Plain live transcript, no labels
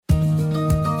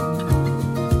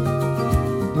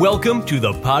Welcome to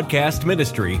the podcast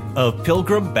ministry of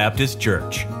Pilgrim Baptist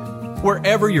Church.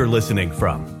 Wherever you're listening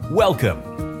from,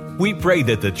 welcome. We pray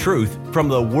that the truth from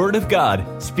the Word of God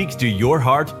speaks to your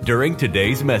heart during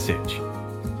today's message.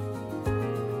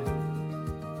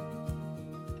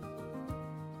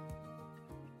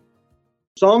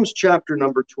 Psalms chapter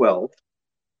number 12.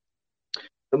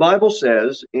 The Bible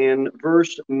says in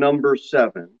verse number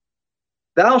 7,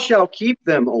 "Thou shalt keep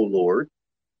them, O Lord.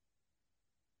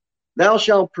 Thou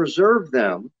shalt preserve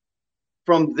them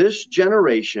from this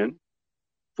generation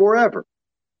forever."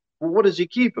 Well, what does he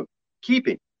keep them?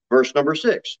 Keeping. Verse number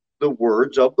 6, "The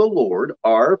words of the Lord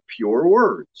are pure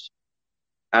words,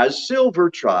 as silver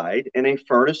tried in a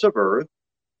furnace of earth,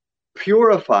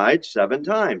 purified 7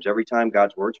 times." Every time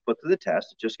God's word's put to the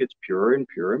test, it just gets purer and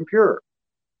purer and purer.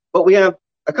 But we have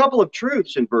a couple of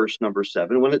truths in verse number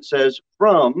 7 when it says,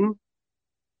 "From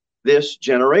this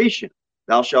generation.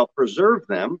 Thou shalt preserve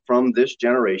them from this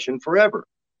generation forever."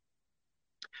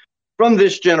 From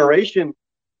this generation,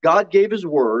 God gave his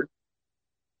word,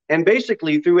 and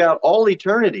basically throughout all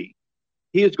eternity,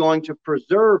 he is going to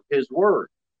preserve his word.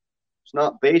 It's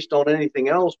not based on anything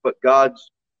else but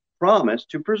God's promise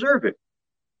to preserve it.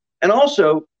 And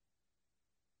also,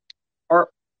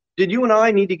 did you and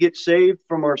I need to get saved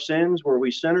from our sins? Were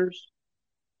we sinners?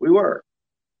 We were.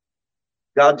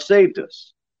 God saved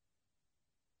us.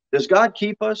 Does God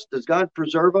keep us? Does God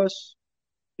preserve us?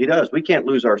 He does. We can't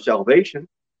lose our salvation.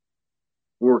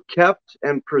 We're kept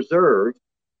and preserved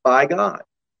by God.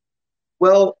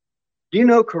 Well, do you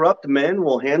know corrupt men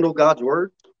will handle God's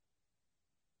word?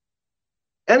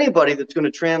 Anybody that's going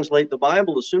to translate the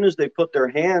Bible, as soon as they put their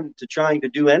hand to trying to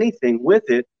do anything with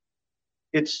it,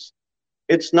 it's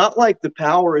not like the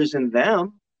power is in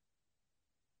them.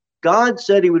 God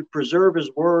said he would preserve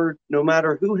his word no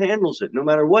matter who handles it, no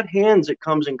matter what hands it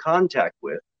comes in contact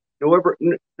with,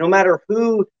 no matter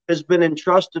who has been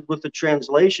entrusted with the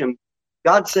translation.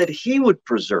 God said he would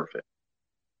preserve it.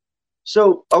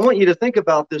 So I want you to think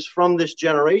about this from this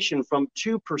generation from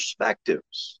 2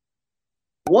 perspectives.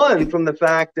 One, from the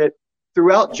fact that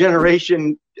throughout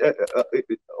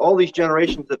all these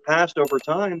generations that passed over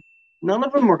time, none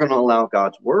of them were going to allow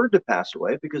God's word to pass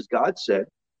away because God said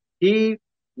he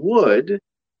would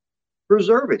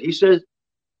preserve it. He says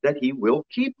that he will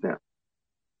keep them.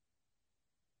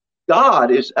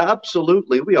 God is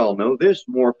absolutely, we all know this,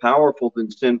 more powerful than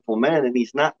sinful men, and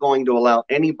he's not going to allow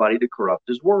anybody to corrupt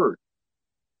his word.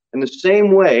 In the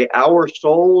same way, our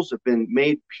souls have been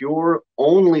made pure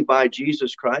only by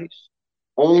Jesus Christ,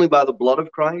 only by the blood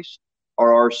of Christ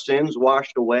are our sins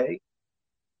washed away.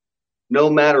 No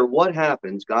matter what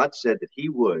happens, God said that he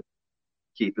would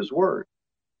keep his word.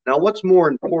 Now, what's more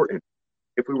important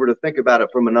if we were to think about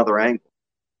it from another angle?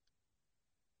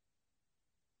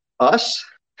 Us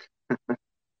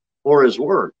or his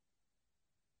word?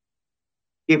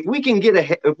 If we can get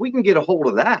a hold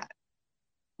of that,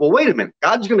 well, wait a minute.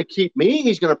 God's going to keep me.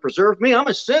 He's going to preserve me. I'm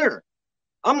a sinner.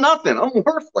 I'm nothing. I'm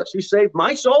worthless. He saved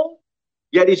my soul,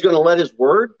 yet he's going to let his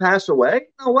word pass away?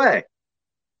 No way.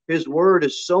 His word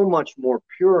is so much more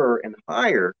pure and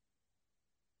higher.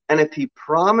 And if he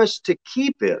promised to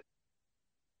keep it,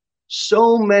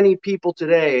 so many people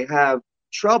today have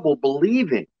trouble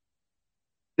believing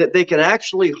that they can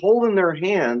actually hold in their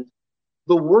hand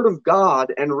the word of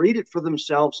God and read it for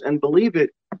themselves and believe it,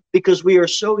 because we are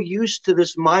so used to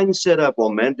this mindset of,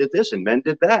 well, men did this and men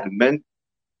did that. And men,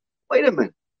 wait a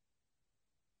minute.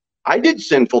 I did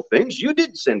sinful things. You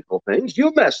did sinful things.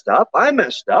 You messed up. I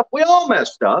messed up. We all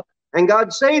messed up. And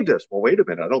God saved us. Well, wait a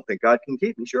minute. I don't think God can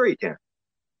keep me. Sure he can.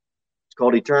 It's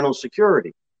called eternal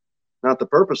security. Not the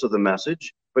purpose of the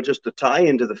message, but just to tie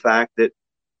into the fact that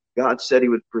God said he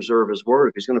would preserve his word.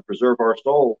 If he's going to preserve our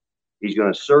soul, he's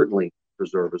going to certainly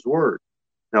preserve his word.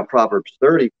 Now, Proverbs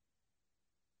 30,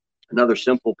 another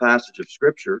simple passage of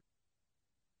scripture.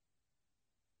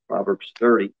 Proverbs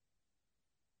 30.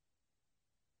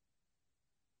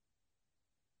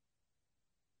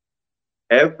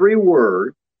 Every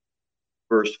word,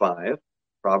 verse 5,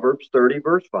 Proverbs 30,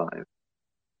 verse 5,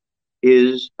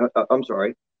 is, I'm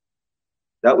sorry,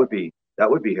 that would be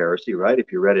heresy, right?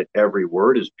 If you read it, every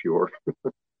word is pure.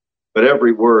 But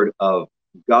every word of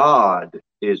God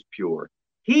is pure.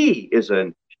 He is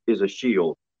a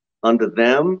shield unto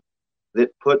them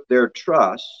that put their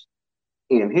trust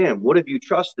in him. What have you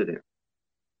trusted in?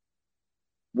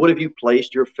 What have you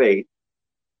placed your faith,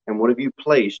 and what have you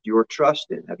placed your trust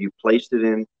in? Have you placed it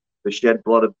in the shed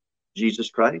blood of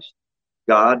Jesus Christ,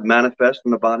 God manifest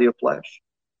in the body of flesh?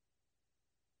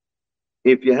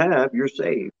 If you have, you're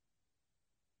saved.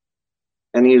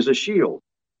 And he is a shield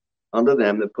unto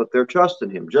them that put their trust in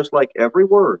him. Just like every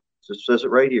word It says it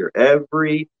right here.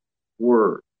 Every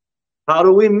word. How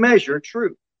do we measure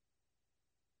truth?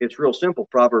 It's real simple.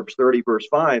 Proverbs 30, verse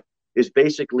 5 is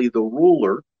basically the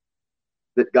ruler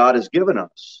that God has given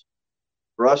us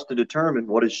for us to determine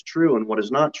what is true and what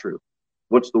is not true.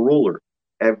 What's the ruler?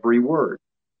 Every word.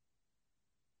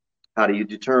 How do you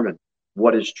determine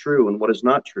what is true and what is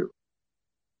not true?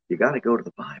 You got to go to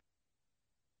the Bible.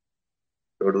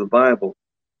 Go to the Bible.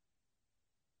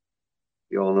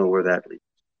 You all know where that leads.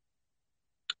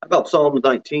 How about Psalms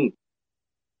 19?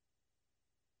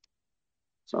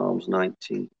 Psalms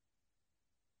 19.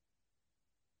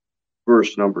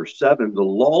 Verse number 7. The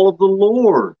law of the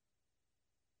Lord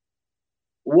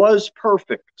was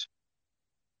perfect.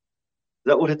 Is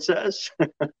that what it says?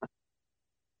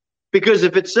 Because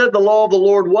if it said the law of the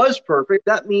Lord was perfect,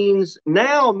 that means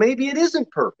now maybe it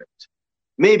isn't perfect.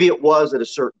 Maybe it was at a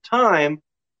certain time,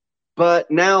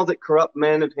 but now that corrupt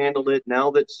men have handled it,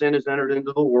 now that sin has entered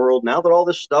into the world, now that all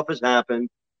this stuff has happened,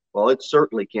 well, it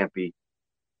certainly can't be,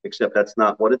 except that's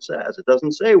not what it says. It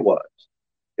doesn't say was.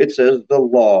 It says the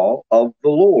law of the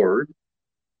Lord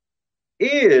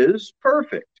is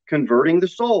perfect, converting the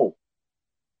soul.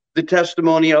 The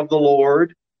testimony of the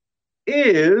Lord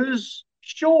is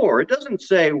sure. It doesn't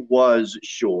say was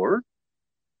sure,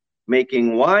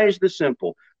 making wise the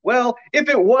simple. Well, if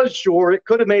it was sure, it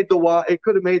could have made the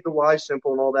wise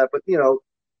simple and all that, but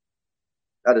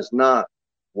that is not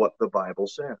what the Bible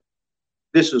says.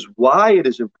 This is why it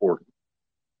is important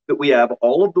that we have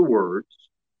all of the words,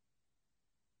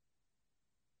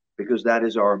 because that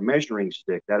is our measuring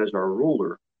stick, that is our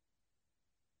ruler,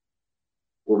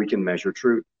 where we can measure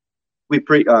truth. We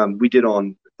did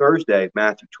on Thursday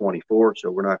Matthew 24,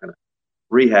 so we're not going to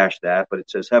rehash that, but it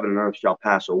says heaven and earth shall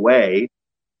pass away,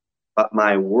 but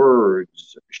my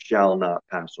words shall not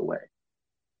pass away.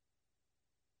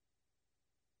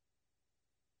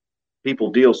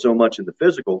 People deal so much in the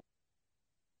physical,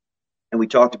 and we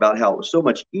talked about how it was so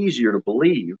much easier to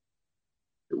believe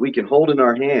that we can hold in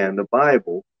our hand a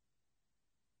Bible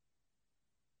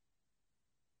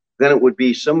than it would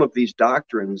be some of these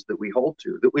doctrines that we hold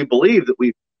to, that we believe, that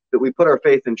we put our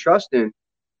faith and trust in,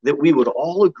 that we would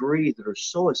all agree that are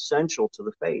so essential to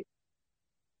the faith.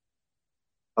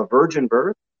 A virgin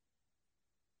birth?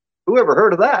 Who ever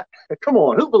heard of that? Come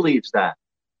on, who believes that?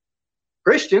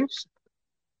 Christians.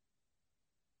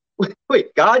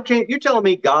 Wait, you're telling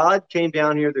me God came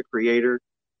down here, the Creator,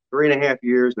 3.5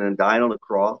 years and then died on a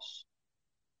cross?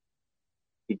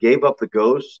 He gave up the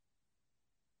ghost,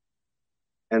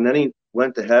 and then he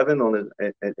went to heaven on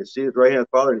his seat at the right hand of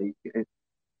the Father, and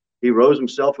he rose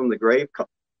himself from the grave.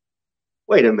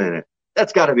 Wait a minute.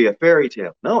 That's got to be a fairy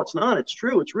tale. No, it's not. It's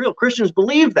true. It's real. Christians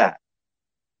believe that.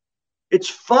 It's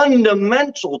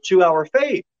fundamental to our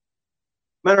faith.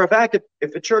 Matter of fact,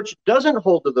 if a church doesn't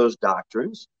hold to those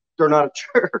doctrines, they're not a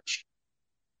church.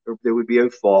 There would be a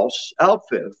false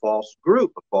outfit, a false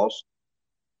group,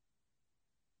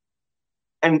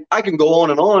 and I can go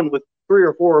on with 3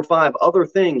 or 4 or 5 other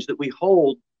things that we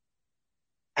hold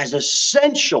as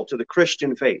essential to the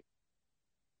Christian faith.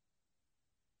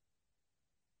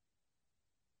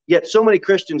 Yet so many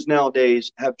Christians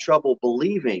nowadays have trouble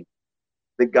believing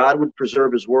that God would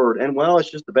preserve his word. And well,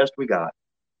 it's just the best we got.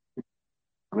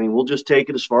 I mean, we'll just take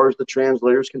it as far as the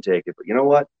translators can take it. But you know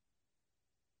what?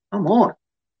 Come on.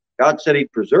 God said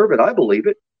he'd preserve it. I believe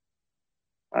it.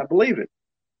 I believe it.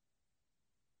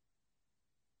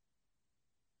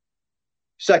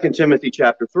 2 Timothy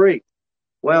chapter 3.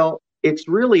 Well, it's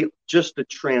really just a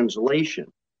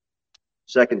translation.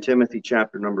 2 Timothy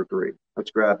chapter number 3.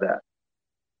 Let's grab that.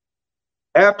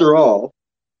 After all,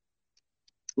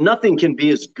 nothing can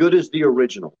be as good as the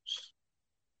originals.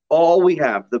 All we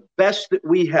have, the best that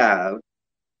we have,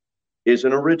 is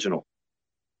an original.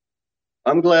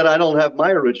 I'm glad I don't have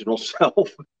my original self.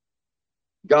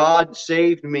 God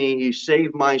saved me. He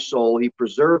saved my soul. He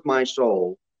preserved my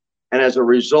soul. And as a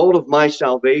result of my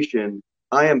salvation,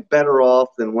 I am better off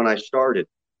than when I started,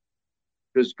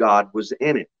 because God was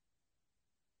in it.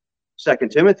 2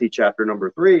 Timothy chapter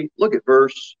number 3, look at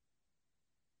verse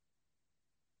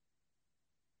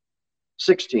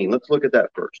 16. Let's look at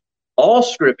that first. All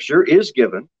scripture is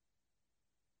given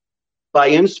by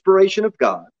inspiration of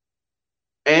God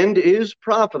and is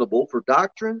profitable for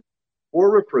doctrine, for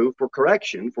reproof, for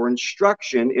correction, for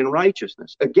instruction in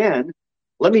righteousness. Again,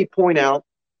 let me point out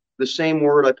the same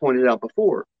word I pointed out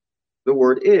before. The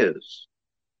word is.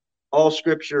 All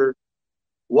scripture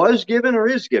was given or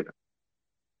is given.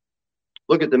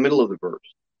 Look at the middle of the verse.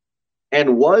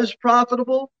 And was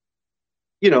profitable,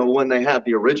 when they have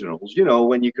the originals,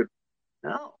 when you could.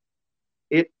 No,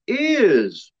 it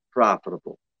is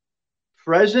profitable.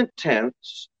 Present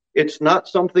tense, It's not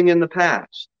something in the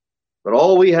past, but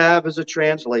all we have is a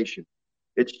translation.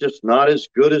 It's just not as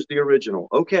good as the original.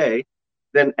 Okay,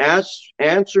 then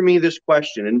answer me this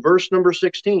question. In verse number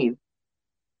 16,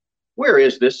 where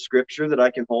is this scripture that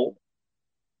I can hold?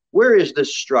 Where is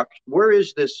this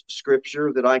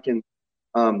scripture that I can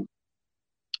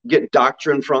get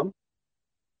doctrine from?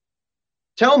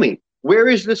 Tell me, where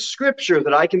is this scripture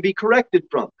that I can be corrected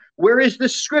from? Where is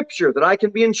this scripture that I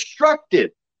can be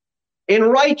instructed in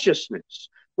righteousness?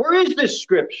 Where is this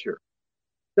scripture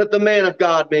that the man of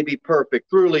God may be perfect,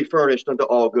 truly furnished unto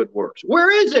all good works?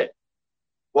 Where is it?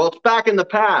 Well, it's back in the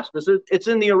past. It's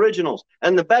in the originals.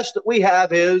 And the best that we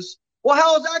have is, well,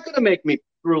 how is that going to make me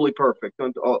truly perfect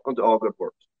unto all good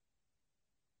works?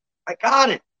 I got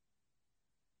it.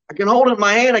 I can hold it in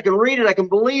my hand. I can read it. I can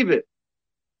believe it.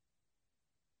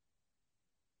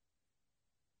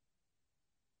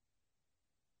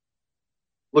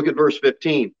 Look at verse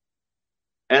 15.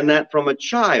 And that from a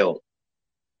child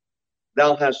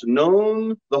thou hast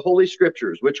known the holy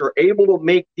scriptures, which are able to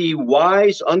make thee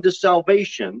wise unto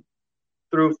salvation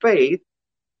through faith,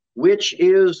 which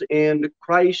is in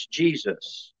Christ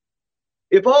Jesus.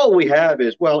 If all we have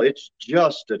is, well, it's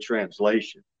just a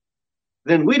translation,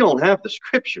 then we don't have the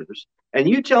scriptures. And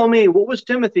you tell me, what was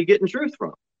Timothy getting truth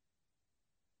from?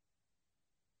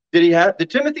 Did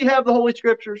Timothy have the holy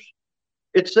scriptures?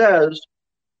 It says,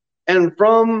 and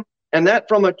that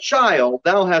from a child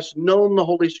thou hast known the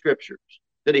holy scriptures.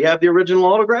 Did he have the original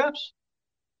autographs?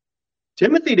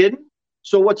 Timothy didn't.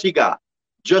 So what's he got?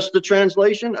 Just the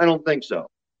translation? I don't think so.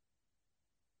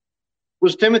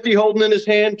 Was Timothy holding in his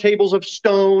hand tables of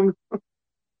stone?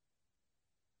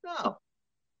 No.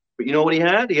 But you know what he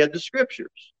had? He had the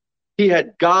scriptures. He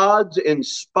had God's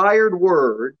inspired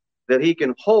word that he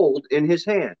can hold in his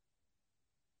hand.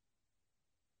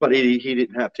 But he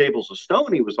didn't have tables of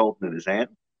stone he was holding in his hand.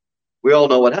 We all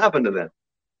know what happened to them.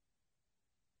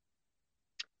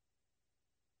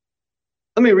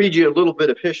 Let me read you a little bit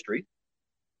of history.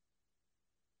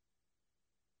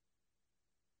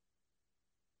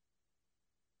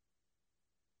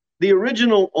 The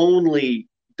original only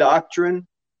doctrine,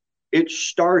 it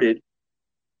started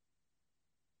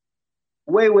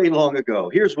way, way long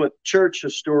ago. Here's what church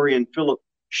historian Philip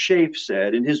Schaff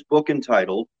said in his book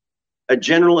entitled A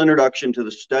General Introduction to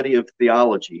the Study of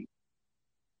Theology.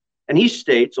 And he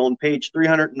states on page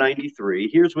 393,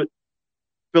 here's what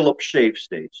Philip Schaff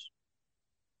states.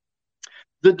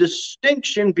 The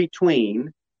distinction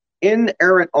between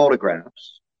inerrant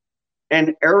autographs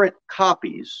and errant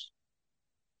copies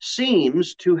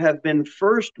seems to have been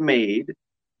first made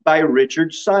by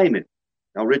Richard Simon.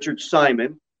 Now, Richard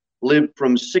Simon lived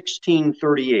from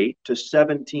 1638 to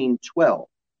 1712.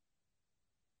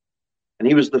 And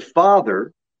he was the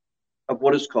father of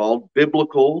what is called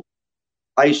biblical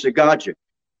isagogic,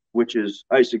 which is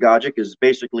isagogic is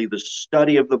basically the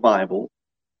study of the Bible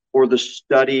or the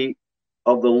study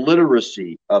of the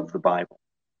literacy of the Bible.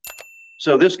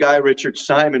 So this guy, Richard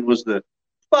Simon, was the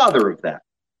father of that.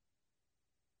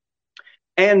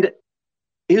 And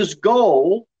his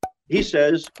goal, he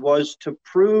says, was to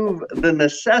prove the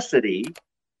necessity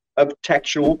of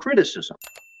textual criticism.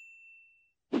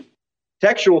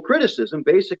 Textual criticism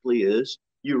basically is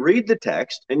you read the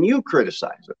text and you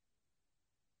criticize it.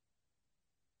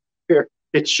 Here,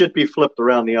 it should be flipped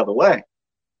around the other way.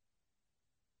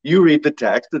 You read the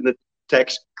text and the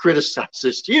text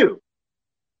criticizes you.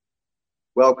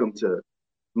 Welcome to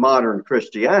modern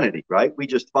Christianity, right? We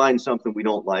just find something we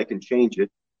don't like and change it.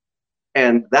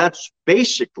 And that's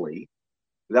basically,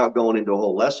 without going into a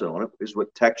whole lesson on it, is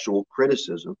what textual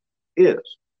criticism is.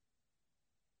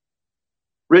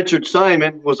 Richard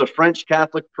Simon was a French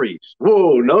Catholic priest.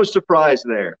 Whoa, no surprise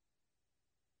there.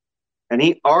 And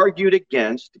he argued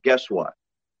against, guess what?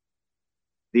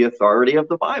 The authority of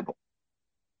the Bible.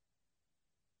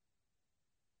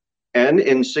 And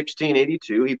in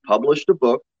 1682, he published a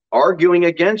book arguing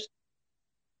against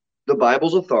the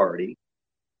Bible's authority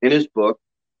in his book,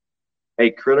 A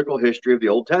Critical History of the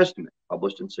Old Testament,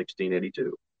 published in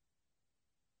 1682.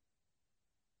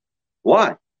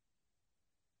 Why?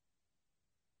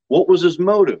 What was his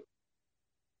motive?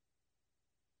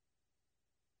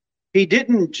 He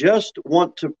didn't just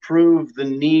want to prove the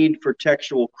need for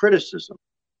textual criticism.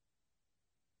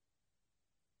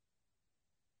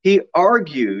 He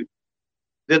argued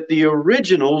that the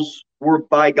originals were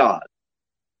by God.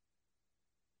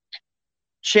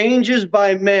 Changes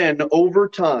by men over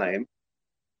time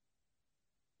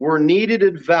were needed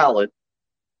and valid,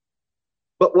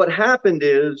 but what happened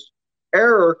is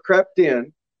error crept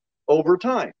in over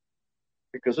time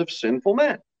because of sinful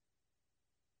men.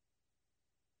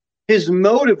 His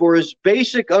motive or his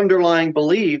basic underlying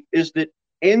belief is that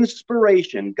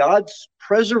inspiration, God's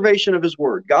preservation of his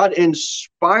word, God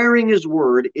inspiring his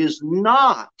word, is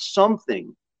not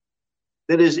something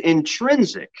that is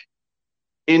intrinsic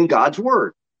in God's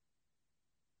word.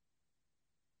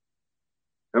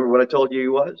 Remember what I told you he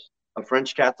was? A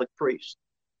French Catholic priest.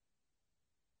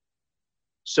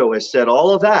 So has said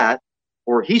all of that,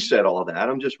 or he said all of that.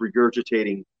 I'm just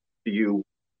regurgitating to you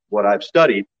what I've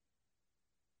studied.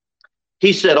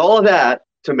 He said all of that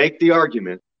to make the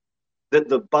argument that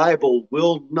the Bible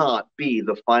will not be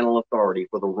the final authority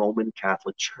for the Roman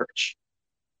Catholic Church.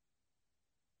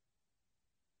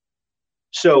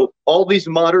 So all these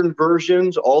modern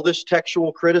versions, all this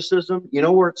textual criticism, you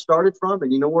know where it started from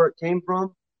and you know where it came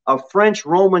from? A French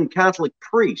Roman Catholic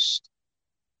priest.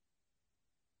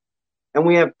 And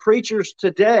we have preachers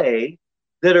today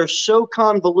that are so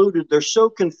convoluted, they're so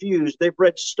confused, they've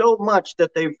read so much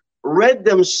that they've read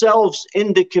themselves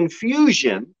into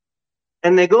confusion,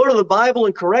 and they go to the Bible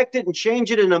and correct it and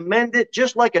change it and amend it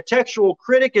just like a textual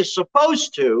critic is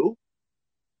supposed to.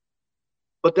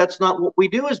 But that's not what we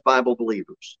do as Bible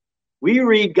believers. We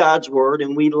read God's word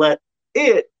and we let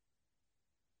it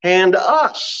hand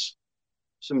us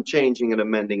some changing and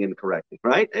amending and correcting,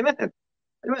 right? Amen.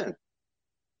 Amen.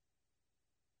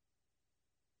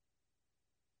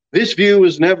 This view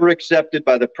was never accepted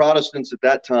by the Protestants at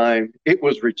that time. It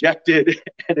was rejected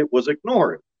and it was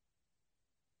ignored.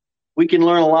 We can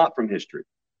learn a lot from history.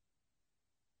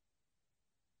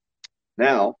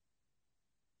 Now,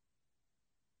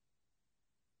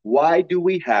 why do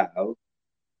we have,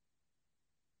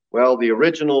 well, the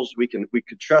originals, we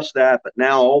could trust that, but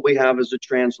now all we have is a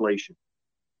translation.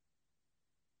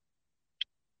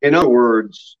 In other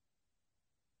words,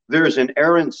 there's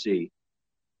inerrancy,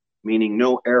 meaning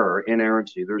no error,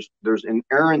 inerrancy. There's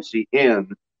inerrancy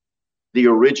in the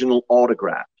original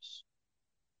autographs.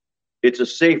 It's a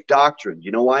safe doctrine.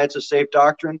 You know why it's a safe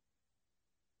doctrine?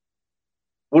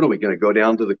 What are we going to go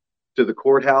down to the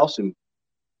courthouse and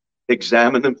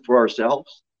examine them for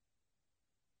ourselves?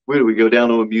 Where do we go down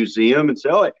to a museum and say,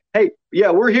 oh, hey,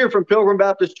 yeah, we're here from Pilgrim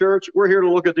Baptist Church. We're here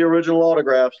to look at the original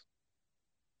autographs.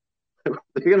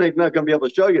 They're not going to be able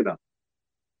to show you nothing.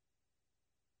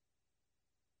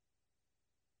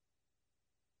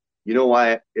 You know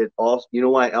why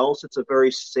else it's a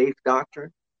very safe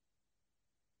doctrine?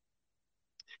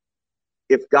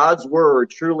 If God's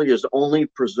word truly is only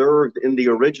preserved in the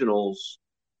originals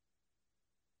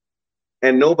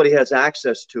and nobody has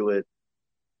access to it,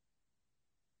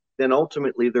 then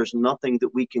ultimately there's nothing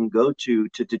that we can go to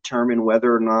determine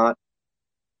whether or not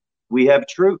we have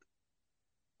truth.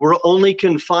 We're only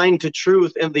confined to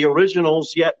truth in the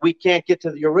originals, yet we can't get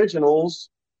to the originals.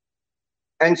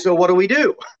 And so what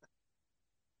do?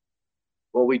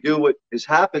 Well, we do what has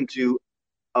happened to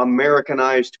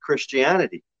Americanized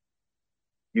Christianity.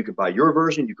 You can buy your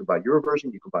version, you can buy your version,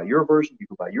 you can buy your version, you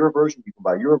can buy your version, you can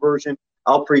buy your version.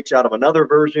 I'll preach out of another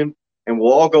version, and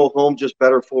we'll all go home just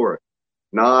better for it.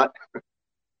 Not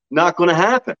going to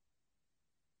happen.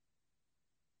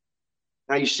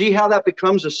 Now, you see how that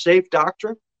becomes a safe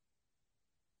doctrine?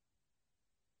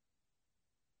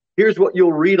 Here's what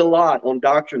you'll read a lot on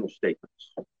doctrinal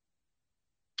statements.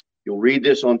 You'll read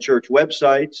this on church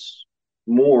websites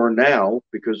more now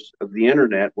because of the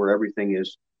internet, where everything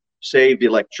is saved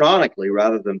electronically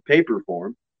rather than paper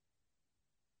form.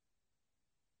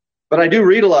 But I do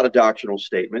read a lot of doctrinal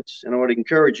statements, and I would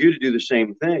encourage you to do the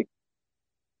same thing.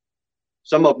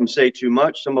 Some of them say too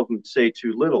much, some of them say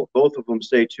too little. Both of them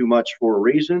say too much for a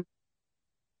reason.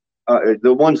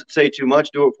 The ones that say too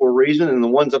much do it for a reason, and the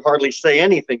ones that hardly say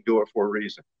anything do it for a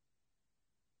reason.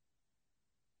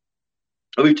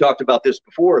 We've talked about this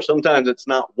before. Sometimes it's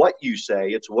not what you say,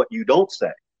 it's what you don't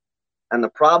say. And the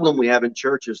problem we have in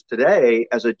churches today,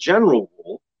 as a general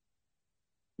rule,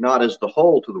 not as the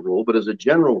whole to the rule, but as a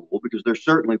general rule, because there's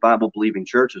certainly Bible-believing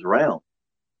churches around,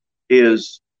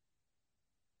 is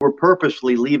we're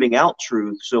purposely leaving out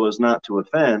truth so as not to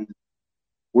offend.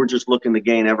 We're just looking to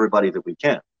gain everybody that we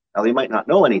can. Now, they might not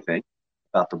know anything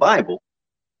about the Bible,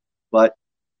 but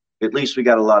at least we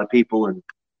got a lot of people, and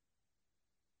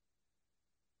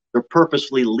they're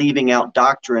purposely leaving out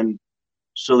doctrine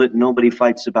so that nobody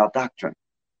fights about doctrine.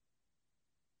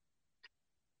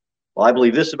 Well, I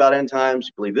believe this about end times.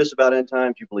 You believe this about end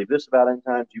times. You believe this about end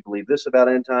times. You believe this about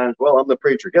end times. Well, I'm the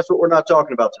preacher. Guess what we're not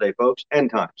talking about today, folks? End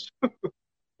times.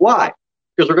 Why?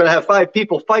 Because we're going to have 5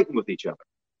 people fighting with each other.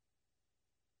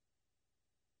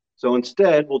 So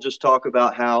instead, we'll just talk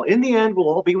about how, in the end, we'll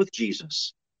all be with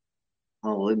Jesus.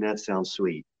 Oh, doesn't that sound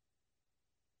sweet?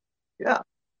 Yeah.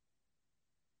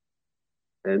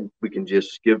 And we can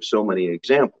just give so many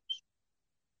examples.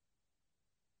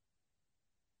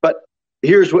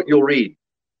 Here's what you'll read.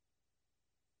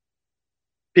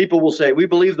 People will say, we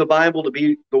believe the Bible to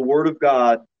be the Word of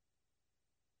God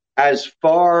as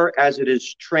far as it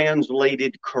is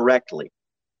translated correctly.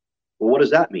 Well, what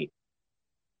does that mean?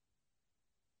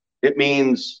 It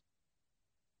means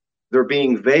they're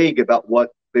being vague about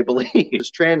what they believe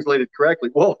is translated correctly.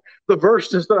 Well, the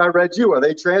verses that I read you, are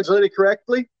they translated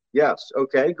correctly? Yes.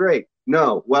 Okay, great.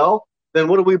 No. Well, then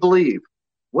what do we believe?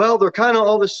 Well, they're kind of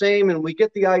all the same, and we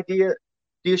get the idea.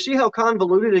 Do you see how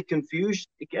convoluted and confused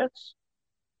it gets?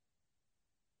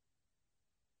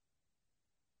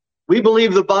 We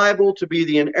believe the Bible to be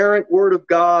the inerrant Word of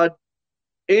God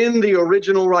in the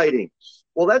original writings.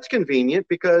 Well, that's convenient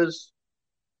because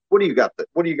what do you got?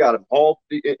 What do you got them all?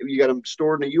 You got them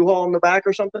stored in a U-Haul in the back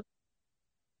or something?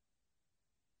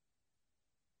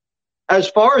 As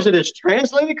far as it is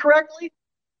translated correctly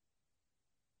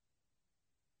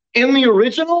in the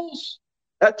originals,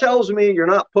 that tells me you're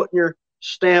not putting your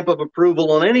stamp of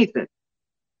approval on anything.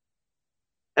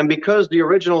 And because the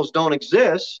originals don't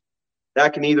exist,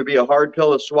 that can either be a hard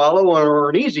pill to swallow or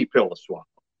an easy pill to swallow.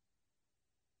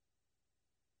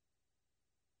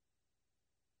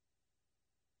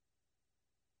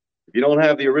 If you don't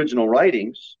have the original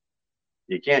writings,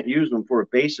 you can't use them for a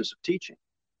basis of teaching.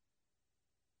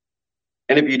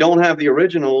 And if you don't have the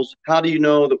originals, how do you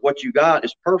know that what you got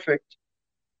is perfect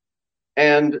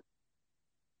and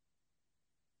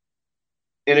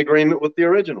in agreement with the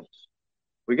originals?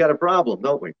 We got a problem,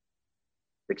 don't we?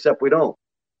 Except we don't.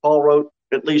 Paul wrote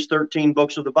at least 13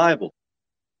 books of the Bible.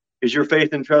 Is your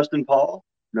faith and trust in Paul?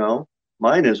 No,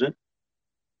 mine isn't.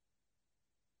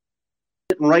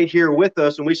 Sitting right here with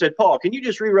us, and we said, Paul, can you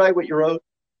just rewrite what you wrote?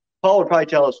 Paul would probably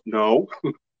tell us, no.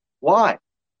 Why?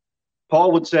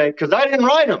 Paul would say, because I didn't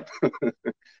write them.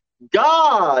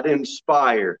 God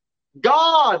inspired.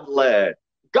 God led.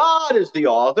 God is the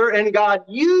author, and God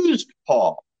used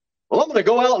Paul. Well, I'm going to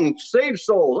go out and save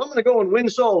souls. I'm going to go and win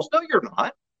souls. No, you're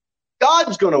not.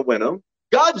 God's going to win them.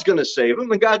 God's going to save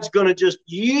them, and God's going to just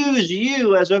use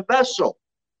you as a vessel.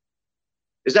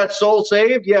 Is that soul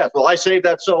saved? Yes. Well, I saved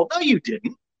that soul. No, you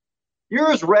didn't.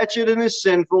 You're as wretched and as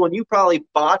sinful, and you probably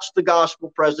botched the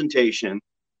gospel presentation.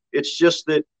 It's just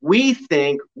that we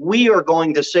think we are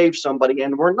going to save somebody,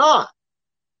 and we're not.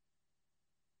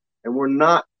 And we're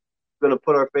not going to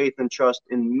put our faith and trust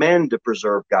in men to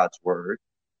preserve God's word.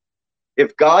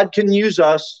 If God can use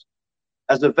us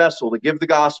as a vessel to give the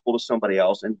gospel to somebody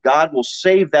else, and God will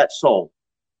save that soul,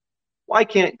 why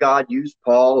can't God use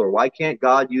Paul, or why can't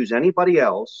God use anybody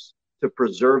else to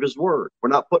preserve his word? We're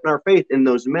not putting our faith in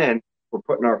those men. We're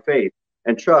putting our faith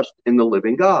and trust in the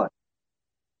living God.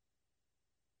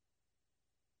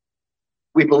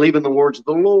 We believe in the words of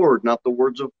the Lord, not the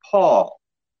words of Paul.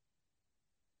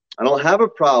 I don't have a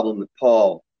problem that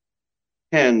Paul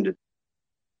penned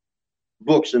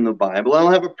books in the Bible. I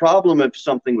don't have a problem if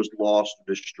something was lost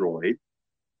or destroyed.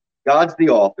 God's the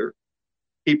author.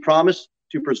 He promised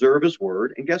to preserve his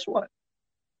word, and guess what?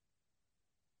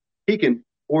 He can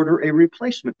order a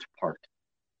replacement part,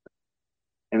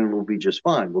 and it will be just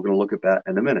fine. We're going to look at that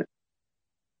in a minute.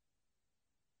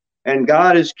 And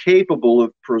God is capable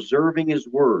of preserving his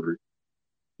word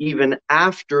even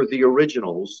after the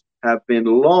originals have been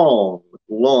long,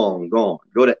 long gone.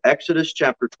 Go to Exodus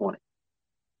chapter 20.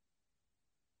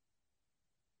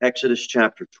 Exodus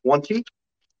chapter 20.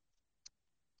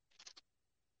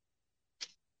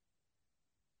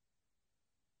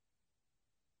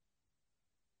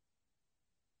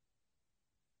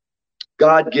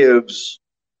 God gives,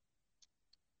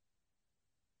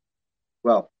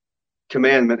 well,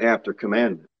 commandment after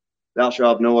commandment. Thou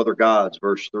shalt have no other gods,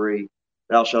 verse 3.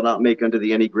 Thou shalt not make unto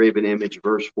thee any graven image,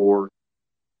 verse 4.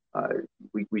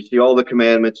 We see all the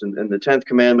commandments, and the 10th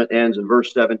commandment ends in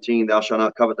verse 17. Thou shalt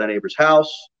not covet thy neighbor's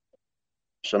house,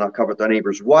 shalt not covet thy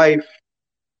neighbor's wife,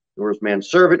 nor his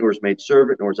manservant, nor his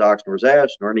maidservant, nor his ox, nor his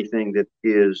ass, nor anything that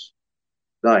is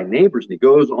thy neighbor's. And he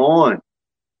goes on,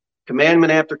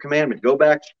 commandment after commandment. Go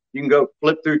back, you can go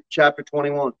flip through chapter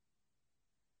 21.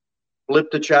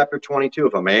 Flip to chapter 22.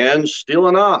 If a man steal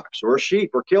an ox or a sheep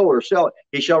or kill or sell it,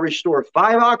 he shall restore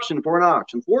 5 oxen for an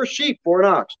ox and 4 sheep for an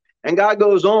ox. And God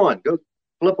goes on. Go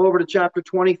flip over to chapter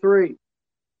 23.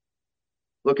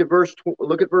 Look at verse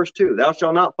 2. Thou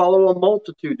shalt not follow a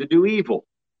multitude to do evil.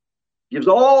 Gives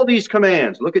all these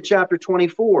commands. Look at chapter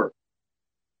 24.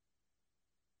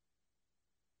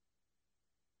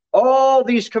 All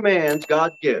these commands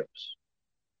God gives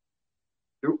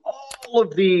through all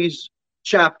of these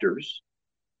chapters.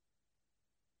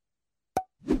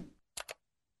 And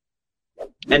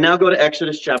now go to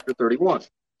Exodus chapter 31.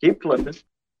 Keep flipping.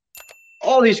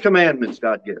 All these commandments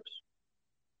God gives.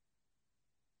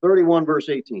 31 verse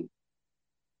 18.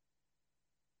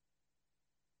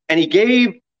 And he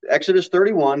gave, Exodus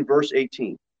 31, verse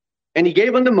 18, and he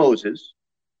gave unto Moses,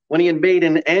 when he had made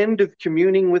an end of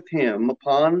communing with him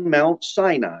upon Mount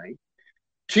Sinai,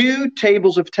 2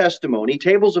 tables of testimony,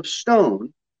 tables of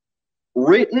stone,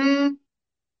 written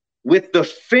with the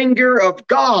finger of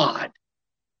God.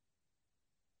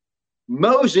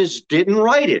 Moses didn't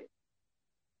write it.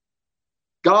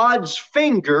 God's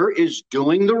finger is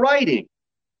doing the writing.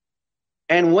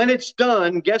 And when it's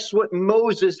done, guess what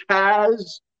Moses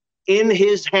has in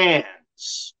his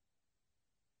hands?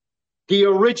 The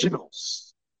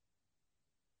originals.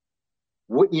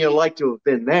 Wouldn't you like to have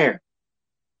been there?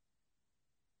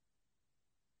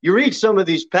 You read some of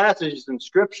these passages in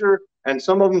Scripture, and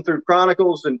some of them through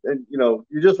Chronicles, and you know,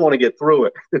 you just want to get through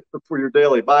it for your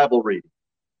daily Bible reading.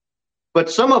 But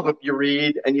some of it you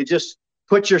read, and you just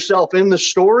put yourself in the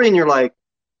story, and you're like,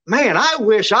 man, I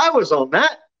wish I was on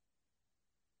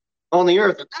the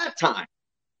earth at that time.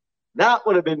 That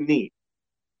would have been neat.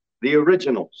 The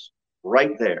originals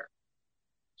right there.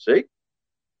 See?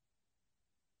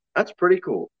 That's pretty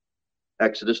cool.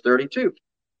 Exodus 32.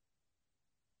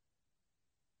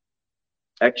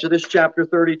 Exodus chapter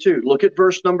 32. Look at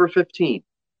verse number 15.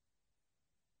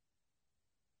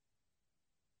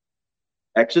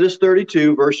 Exodus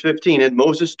 32, verse 15. And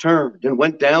Moses turned and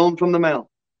went down from the mount,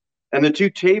 and the 2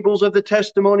 tables of the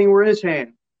testimony were in his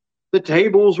hand. The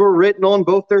tables were written on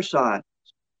both their sides.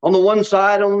 On the one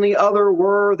side, on the other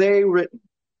were they written.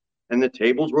 And the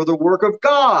tables were the work of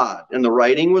God, and the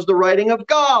writing was the writing of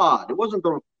God. It wasn't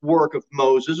the work of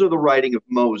Moses or the writing of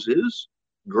Moses,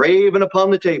 graven upon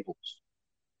the tables.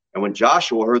 And when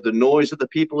Joshua heard the noise of the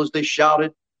people as they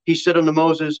shouted, he said unto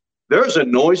Moses, there's a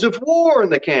noise of war in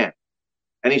the camp.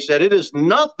 And he said, it is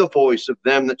not the voice of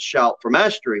them that shout for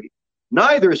mastery,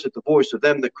 neither is it the voice of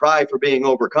them that cry for being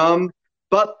overcome,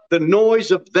 but the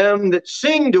noise of them that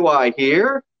sing do I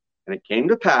hear. And it came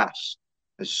to pass,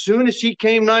 as soon as he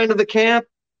came nigh to the camp,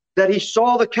 that he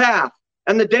saw the calf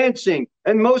and the dancing,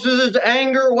 and Moses'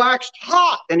 anger waxed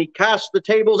hot, and he cast the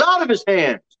tables out of his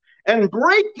hands, and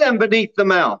brake them beneath the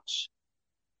mounts.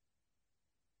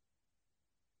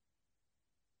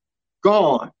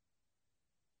 Gone.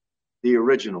 The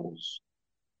originals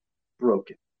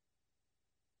broken.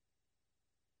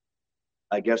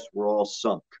 I guess we're all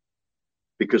sunk,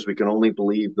 because we can only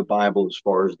believe the Bible as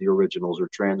far as the originals are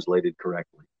translated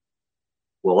correctly.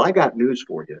 Well, I got news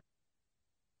for you.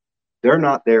 They're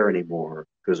not there anymore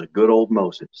because of good old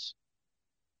Moses.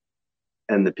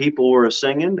 And the people were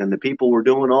singing, and the people were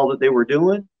doing all that they were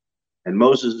doing, and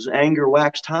Moses' anger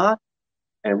waxed hot,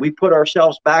 and we put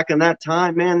ourselves back in that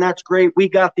time. Man, that's great. We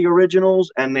got the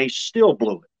originals, and they still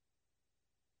blew it.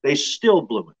 They still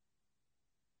blew it.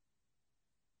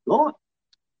 Gone.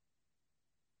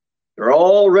 They're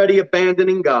already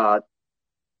abandoning God.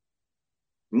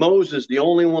 Moses, the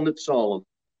only one that saw them.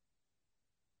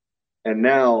 And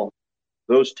now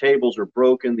those tables are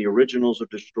broken. The originals are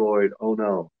destroyed. Oh,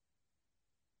 no.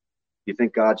 You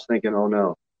think God's thinking, oh,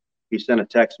 no. He sent a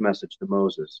text message to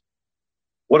Moses.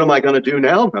 What am I going to do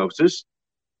now, Moses?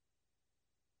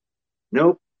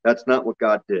 Nope, that's not what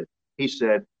God did. He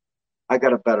said, I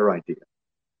got a better idea.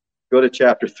 Go to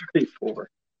chapter 34.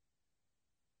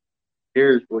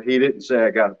 Here's what he didn't say, I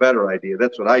got a better idea.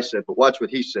 That's what I said, but watch what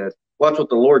he said. Watch what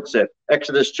the Lord said.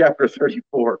 Exodus chapter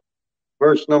 34,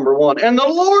 verse number 1. And the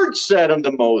Lord said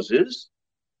unto Moses,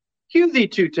 hew thee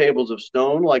 2 tables of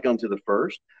stone like unto the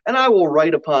first, and I will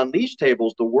write upon these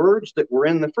tables the words that were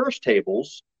in the first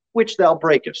tables, which thou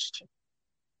breakest.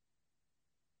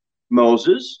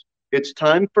 Moses, it's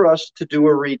time for us to do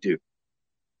a redo.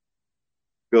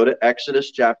 Go to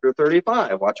Exodus chapter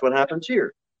 35. Watch what happens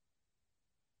here.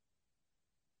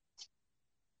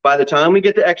 By the time we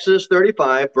get to Exodus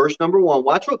 35, verse number 1,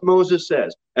 watch what Moses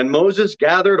says. And Moses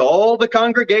gathered all the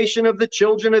congregation of the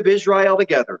children of Israel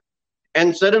together,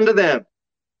 and said unto them,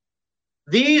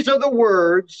 these are the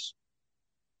words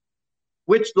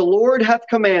which the Lord hath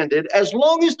commanded, as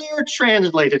long as they are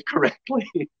translated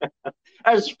correctly.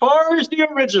 As far as the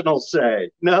originals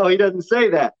say. No, he doesn't say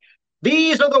that.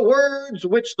 These are the words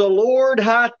which the Lord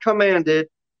hath commanded,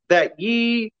 that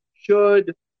ye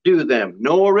should do them.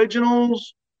 No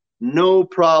originals, no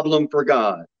problem for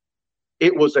God.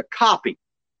 It was a copy.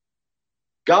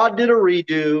 God did a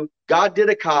redo. God did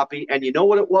a copy. And you know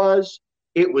what it was?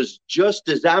 It was just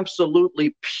as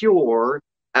absolutely pure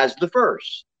as the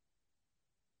first.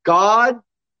 God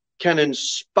can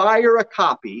inspire a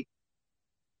copy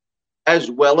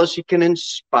as well as he can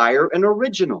inspire an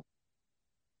original,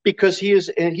 because he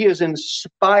has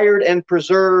inspired and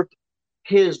preserved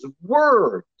his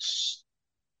words.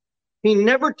 He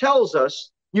never tells us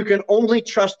you can only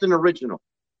trust an original.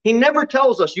 He never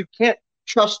tells us you can't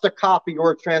trust a copy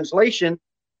or a translation.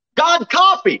 God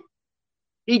copied.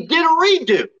 He did a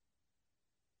redo.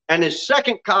 And his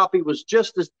second copy was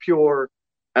just as pure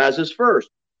as his first.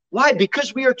 Why?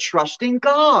 Because we are trusting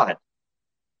God.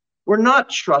 We're not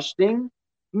trusting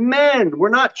men. We're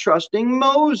not trusting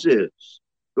Moses.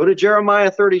 Go to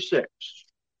Jeremiah 36.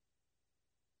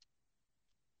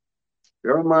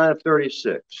 Jeremiah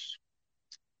 36.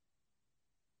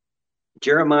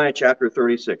 Jeremiah chapter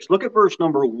 36. Look at verse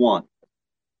number 1.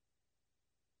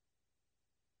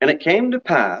 And it came to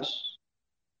pass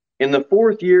in the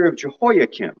 4th year of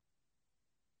Jehoiakim.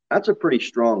 That's a pretty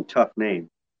strong, tough name.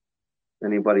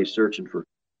 Anybody's searching for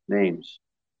names.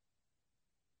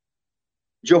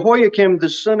 Jehoiakim, the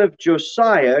son of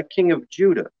Josiah, king of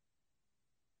Judah,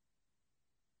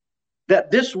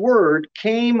 that this word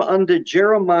came unto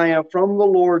Jeremiah from the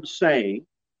Lord, saying,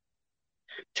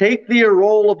 take thee a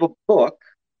roll of a book,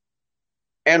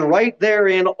 and write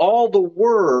therein all the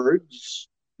words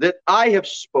that I have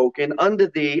spoken unto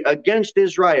thee against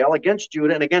Israel, against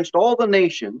Judah, and against all the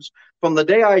nations, from the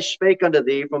day I spake unto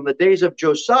thee, from the days of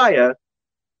Josiah,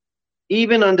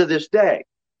 even unto this day.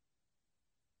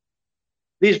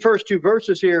 These first two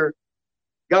verses here,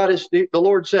 the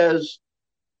Lord says,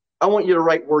 I want you to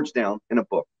write words down in a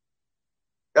book.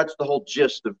 That's the whole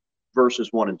gist of verses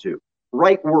 1 and 2.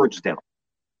 Write words down.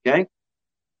 Okay?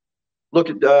 Look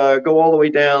at, go all the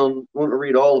way down. I want to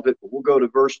read all of it, but we'll go to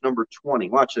verse number 20.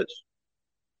 Watch this.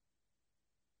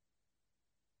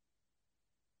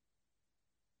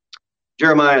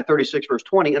 Jeremiah 36, verse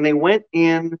 20. And they went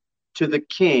in to the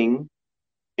king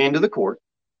into the court.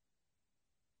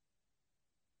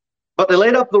 But they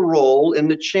laid up the roll in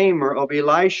the chamber of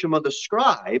Elishama the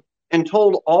scribe, and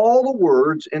told all the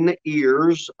words in the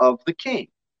ears of the king.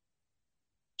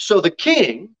 So the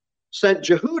king sent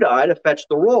Jehudi to fetch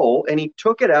the roll, and he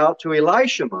took it out to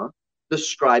Elishama the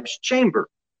scribe's chamber.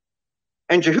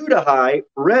 And Jehudi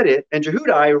read it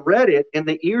in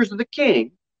the ears of the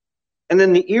king, and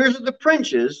in the ears of the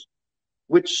princes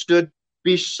which stood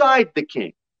beside the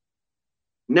king.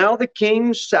 Now the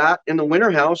king sat in the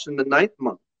winter house in the 9th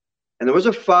month, and there was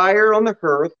a fire on the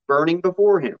hearth burning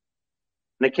before him.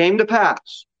 And it came to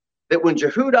pass that when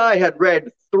Jehudi had read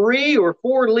 3 or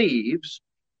 4 leaves,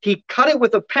 he cut it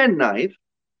with a penknife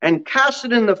and cast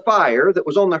it in the fire that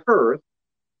was on the hearth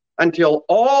until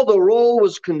all the roll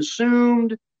was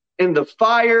consumed in the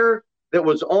fire that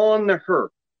was on the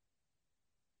hearth.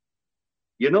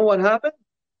 You know what happened?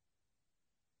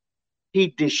 He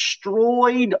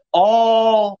destroyed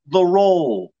all the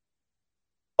roll.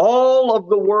 All of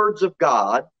the words of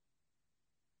God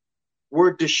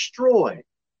were destroyed,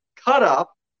 cut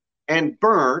up, and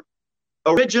burnt.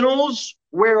 Originals,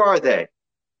 where are they?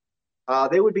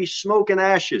 They would be smoke and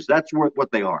ashes. That's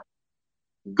what they are.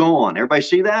 Gone. Everybody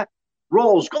see that?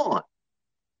 Roll's gone.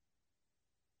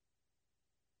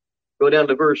 Go down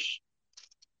to verse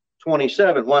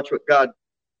 27. Watch what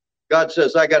God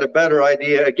says. I got a better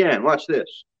idea again. Watch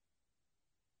this.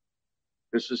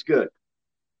 This is good.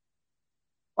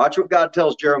 Watch what God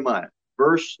tells Jeremiah.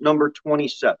 Verse number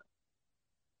 27.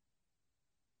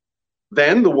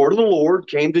 Then the word of the Lord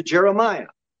came to Jeremiah.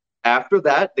 After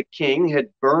that, the king had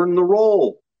burned the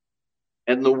roll,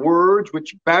 and the words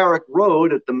which Baruch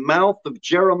wrote at the mouth of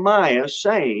Jeremiah,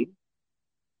 saying,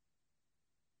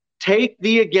 take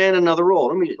thee again another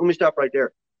roll. Let me stop right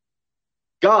there.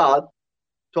 God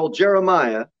told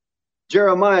Jeremiah,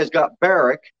 Jeremiah's got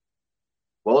Baruch.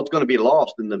 Well, it's going to be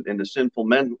lost in the sinful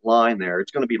men line there.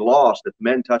 It's going to be lost if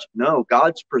men touch it. No,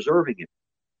 God's preserving it.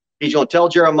 He's going to tell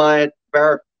Jeremiah,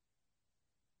 Baruch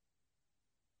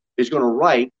is going to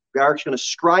write, Baruch's going to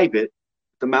scribe it at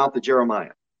the mouth of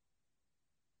Jeremiah.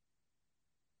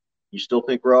 You still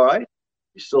think we're all right?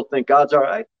 You still think God's all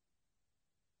right?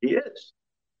 He is.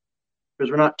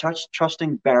 Because we're not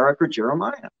trusting Baruch or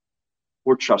Jeremiah.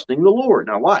 We're trusting the Lord.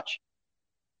 Now watch.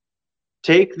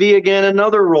 Take thee again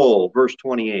another roll, verse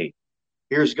 28.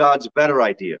 Here's God's better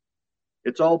idea.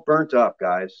 It's all burnt up,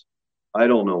 guys. I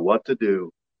don't know what to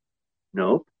do.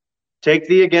 No. Take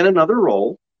thee again another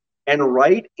roll, and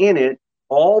write in it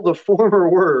all the former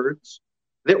words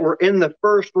that were in the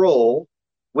first roll,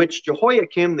 which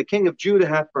Jehoiakim the king of Judah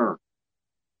hath burned.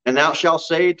 And thou shalt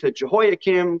say to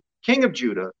Jehoiakim king of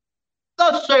Judah,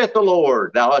 thus saith the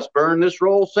Lord, thou hast burned this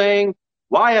roll, saying,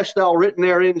 why hast thou written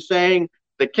therein, saying,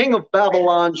 the king of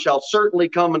Babylon shall certainly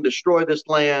come and destroy this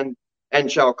land,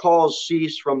 and shall cause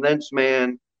cease from thence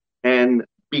man and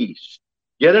beast.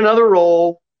 Get another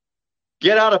roll,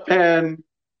 get out a pen,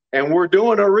 and we're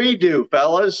doing a redo,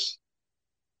 fellas.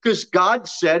 Because God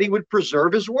said he would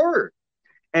preserve his word.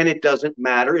 And it doesn't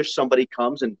matter if somebody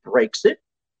comes and breaks it.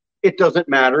 It doesn't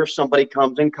matter if somebody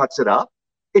comes and cuts it up.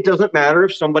 It doesn't matter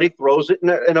if somebody throws it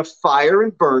in a fire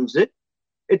and burns it.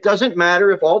 It doesn't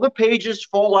matter if all the pages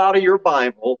fall out of your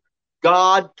Bible.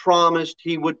 God promised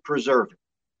he would preserve it.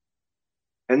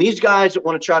 And these guys that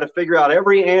want to try to figure out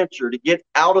every answer to get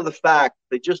out of the fact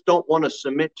they just don't want to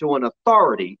submit to an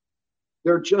authority,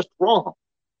 they're just wrong.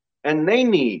 And they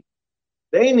need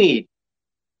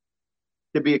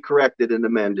to be corrected and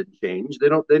amended and changed.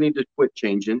 They need to quit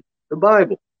changing the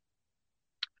Bible.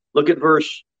 Look at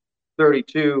verse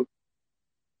 32.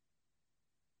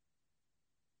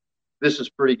 This is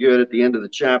pretty good at the end of the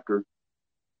chapter.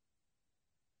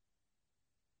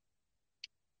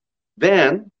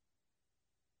 Then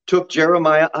took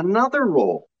Jeremiah another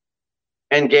roll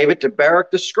and gave it to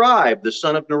Baruch the scribe, the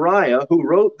son of Neriah, who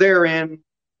wrote therein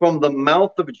from the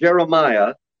mouth of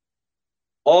Jeremiah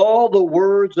all the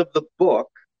words of the book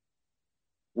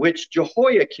which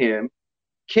Jehoiakim,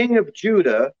 king of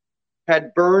Judah,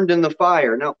 had burned in the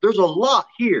fire. Now, there's a lot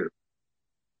here.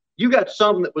 You got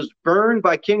something that was burned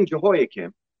by King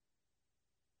Jehoiakim.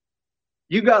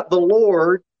 You got the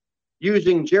Lord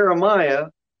using Jeremiah,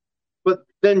 but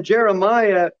then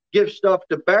Jeremiah gives stuff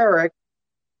to Baruch,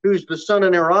 who's the son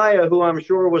of Neriah, who I'm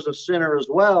sure was a sinner as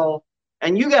well.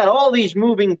 And you got all these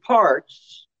moving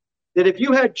parts that if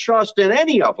you had trust in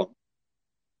any of them,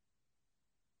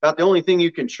 about the only thing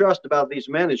you can trust about these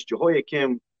men is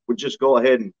Jehoiakim would just go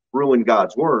ahead and ruin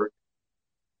God's word.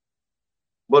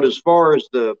 But as far as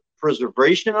the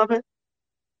preservation of it,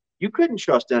 you couldn't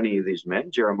trust any of these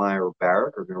men, Jeremiah or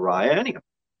Baruch or Neriah, any of them.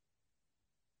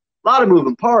 A lot of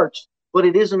moving parts, but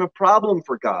it isn't a problem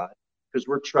for God because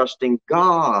we're trusting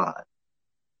God.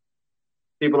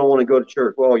 People don't want to go to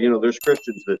church. Well, there's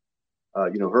Christians that,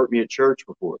 hurt me at church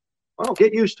before. Well,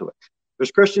 get used to it.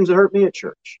 There's Christians that hurt me at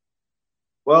church.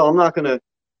 Well, I'm not going to,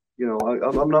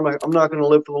 I'm not going to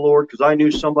live for the Lord because I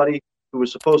knew somebody who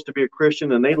was supposed to be a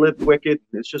Christian and they lived wicked.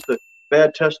 It's just a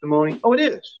bad testimony. Oh, it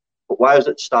is. But why is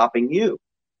it stopping you?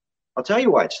 I'll tell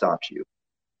you why it stops you.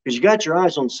 Because you got your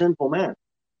eyes on sinful men.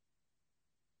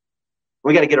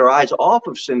 We got to get our eyes off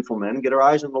of sinful men and get our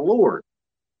eyes on the Lord.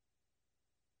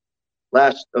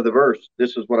 Last of the verse,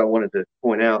 this is what I wanted to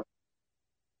point out.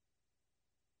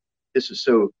 This is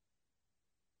so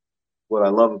what I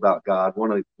love about God.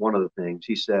 One of the things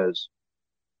he says,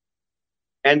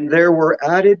 and there were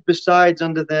added besides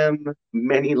unto them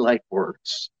many like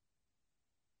words,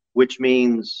 which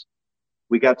means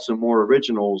we got some more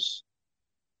originals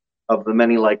of the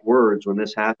many like words when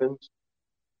this happens,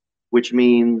 which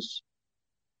means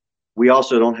we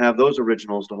also don't have those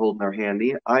originals to hold in our hand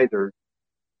either,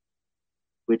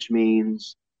 which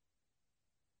means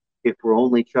if we're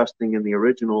only trusting in the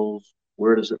originals,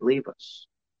 where does it leave us?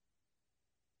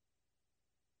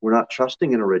 We're not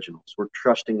trusting in originals. We're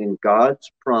trusting in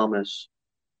God's promise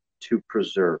to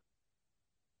preserve.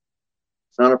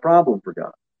 It's not a problem for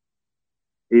God.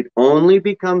 It only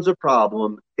becomes a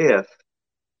problem if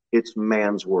it's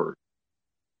man's word.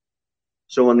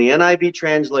 So when the NIV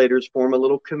translators form a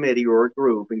little committee or a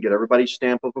group and get everybody's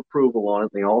stamp of approval on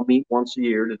it, they all meet once a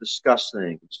year to discuss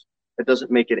things. It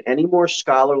doesn't make it any more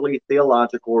scholarly,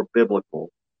 theological, or biblical.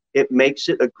 It makes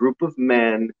it a group of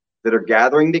men that are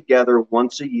gathering together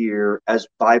once a year as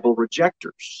Bible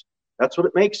rejectors. That's what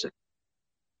it makes it.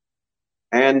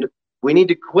 And we need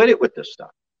to quit it with this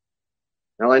stuff.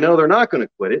 Now, I know they're not going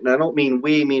to quit it, and I don't mean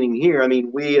we, meaning here. I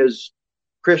mean we as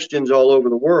Christians all over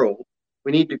the world.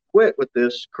 We need to quit with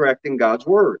this correcting God's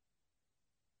word.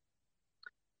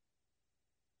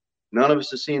 None of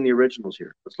us has seen the originals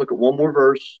here. Let's look at one more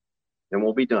verse, and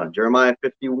we'll be done. Jeremiah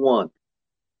 51.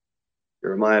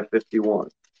 Jeremiah 51.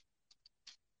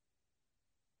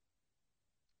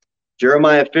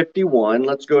 Jeremiah 51,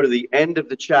 let's go to the end of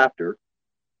the chapter.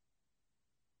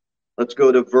 Let's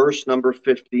go to verse number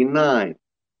 59.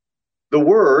 The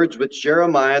words which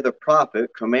Jeremiah the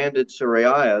prophet commanded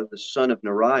Seraiah, the son of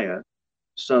Neriah,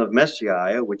 son of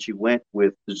Messiah, which he went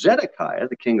with Zedekiah,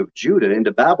 the king of Judah,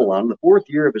 into Babylon, the 4th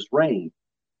year of his reign.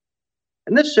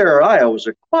 And this Seraiah was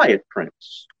a quiet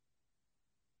prince.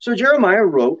 So Jeremiah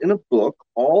wrote in a book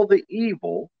all the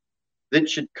evil that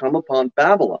should come upon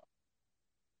Babylon.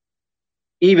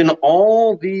 Even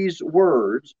all these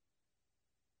words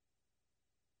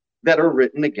that are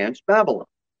written against Babylon.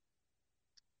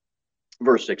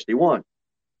 Verse 61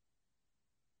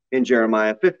 in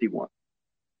Jeremiah 51.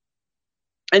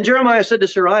 And Jeremiah said to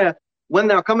Seraiah, when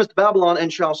thou comest to Babylon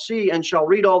and shall see and shall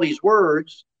read all these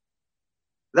words,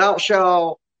 then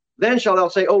shalt thou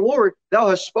say, O Lord, thou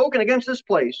hast spoken against this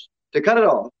place to cut it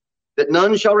off, that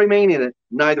none shall remain in it,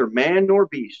 neither man nor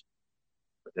beast,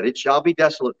 but that it shall be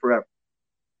desolate forever.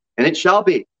 And it shall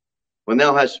be, when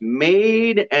thou hast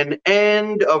made an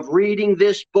end of reading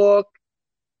this book,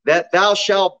 that thou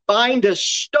shalt bind a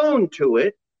stone to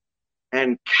it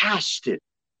and cast it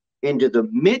into the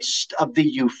midst of the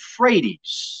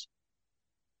Euphrates.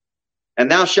 And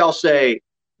thou shalt say,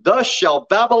 thus shall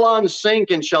Babylon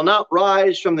sink and shall not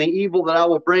rise from the evil that I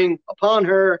will bring upon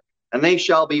her, and they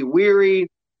shall be weary.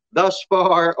 Thus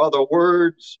far are the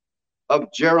words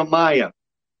of Jeremiah.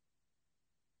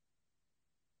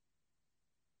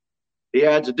 He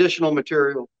adds additional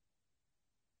material.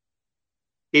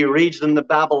 He reads them to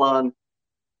Babylon.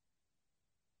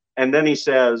 And then he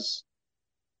says,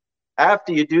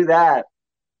 after you do that,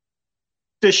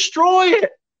 destroy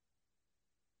it.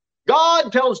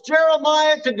 God tells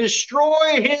Jeremiah to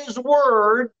destroy his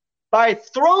word by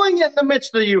throwing it in the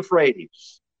midst of the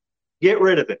Euphrates. Get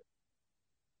rid of it.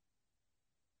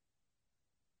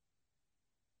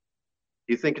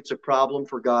 You think it's a problem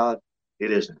for God?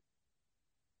 It isn't.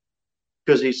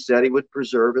 Because he said he would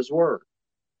preserve his word.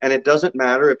 And it doesn't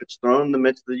matter if it's thrown in the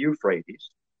midst of the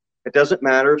Euphrates. It doesn't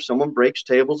matter if someone breaks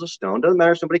tables of stone. It doesn't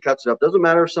matter if somebody cuts it up. It doesn't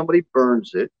matter if somebody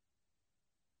burns it.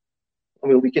 I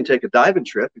mean, we can take a diving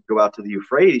trip and go out to the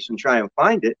Euphrates and try and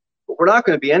find it, but we're not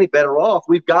going to be any better off.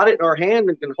 We've got it in our hand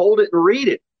and can hold it and read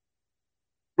it.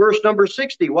 Verse number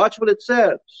 60, watch what it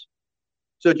says.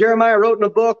 So Jeremiah wrote in a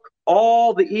book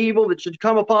all the evil that should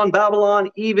come upon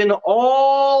Babylon, even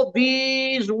all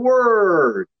these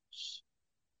words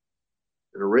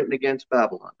that are written against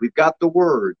Babylon. We've got the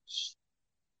words.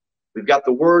 We've got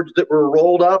the words that were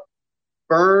rolled up,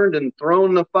 burned, and thrown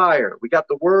in the fire. We got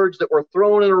the words that were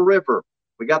thrown in a river.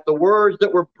 We got the words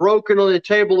that were broken on a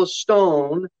table of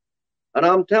stone. And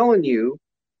I'm telling you,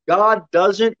 God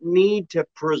doesn't need to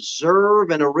preserve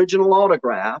an original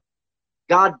autograph.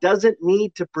 God doesn't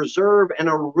need to preserve an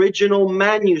original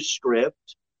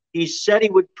manuscript. He said he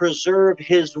would preserve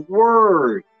his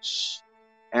words.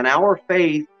 And our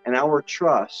faith and our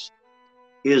trust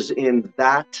is in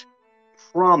that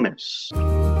promise.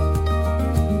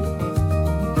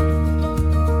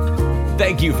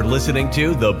 Thank you for listening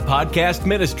to the podcast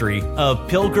ministry of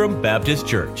Pilgrim Baptist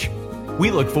Church.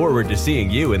 We look forward to seeing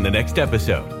you in the next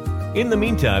episode. In the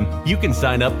meantime, you can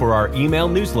sign up for our email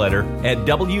newsletter at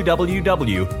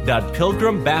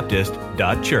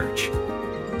www.pilgrimbaptist.church.